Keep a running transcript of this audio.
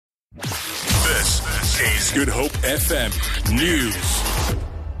This is Good Hope FM News.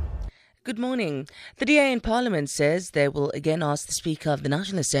 Good morning. The DA in Parliament says they will again ask the Speaker of the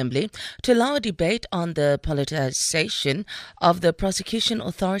National Assembly to allow a debate on the politicisation of the Prosecution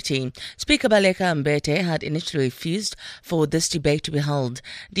Authority. Speaker Baleka Mbete had initially refused for this debate to be held.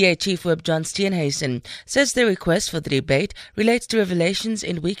 DA Chief Whip John Steenhuisen says the request for the debate relates to revelations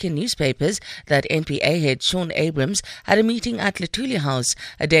in weekend newspapers that NPA head Sean Abrams had a meeting at Litulia House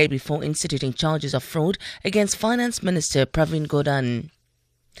a day before instituting charges of fraud against Finance Minister Pravin Gordhan.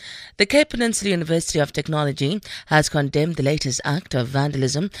 The Cape Peninsula University of Technology has condemned the latest act of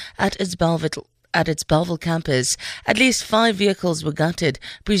vandalism at its Bellville campus. At least 5 vehicles were gutted,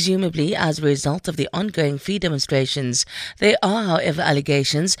 presumably as a result of the ongoing fee demonstrations. There are, however,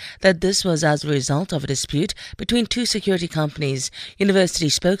 allegations that this was as a result of a dispute between 2 security companies. University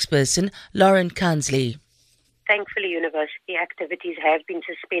spokesperson Lauren Kansley. Thankfully, university activities have been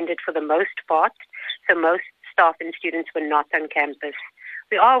suspended for the most part, so most staff and students were not on campus.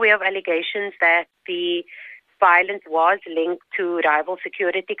 We are aware of allegations that the violence was linked to rival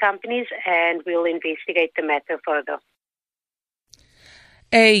security companies, and we'll investigate the matter further.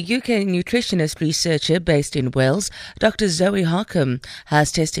 A UK nutritionist researcher based in Wales, Dr. Zoe Harcombe, has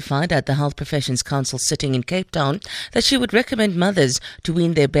testified at the Health Professions Council sitting in Cape Town that she would recommend mothers to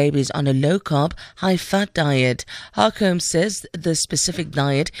wean their babies on a low-carb, high-fat diet. Harcombe says the specific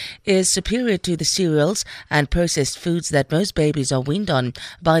diet is superior to the cereals and processed foods that most babies are weaned on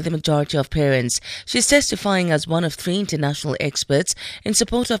by the majority of parents. She's testifying as one of 3 international experts in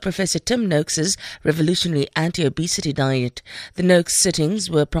support of Professor Tim Noakes' revolutionary anti-obesity diet. The Noakes sittings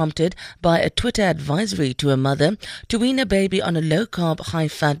were prompted by a Twitter advisory to a mother to wean a baby on a low-carb,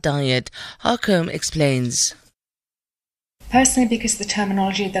 high-fat diet. Harcombe explains. Personally, because the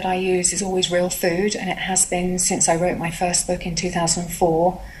terminology that I use is always real food, and it has been since I wrote my first book in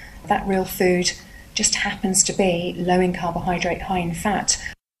 2004, that real food just happens to be low in carbohydrate, high in fat.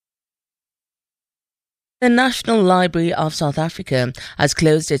 The National Library of South Africa has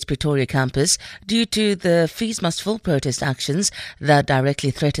closed its Pretoria campus due to the fees must fall protest actions that directly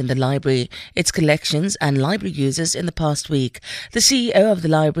threaten the library, its collections and library users in the past week. The CEO of the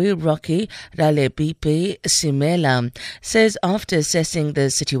library, Rocky Ralebipe Simela, says after assessing the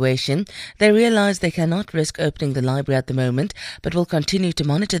situation, they realize they cannot risk opening the library at the moment, but will continue to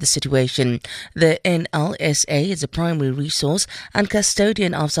monitor the situation. The NLSA is a primary resource and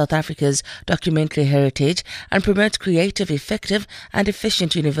custodian of South Africa's documentary heritage and promotes creative, effective and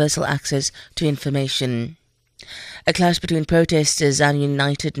efficient universal access to information. A clash between protesters and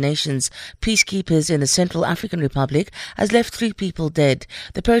United Nations peacekeepers in the Central African Republic has left 3 people dead.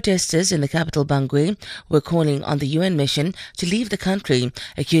 The protesters in the capital Bangui were calling on the UN mission to leave the country,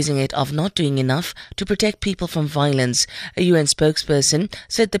 accusing it of not doing enough to protect people from violence. A UN spokesperson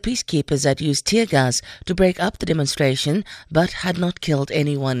said the peacekeepers had used tear gas to break up the demonstration but had not killed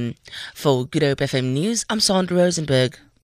anyone. For Good Hope FM News, I'm Sandra Rosenberg.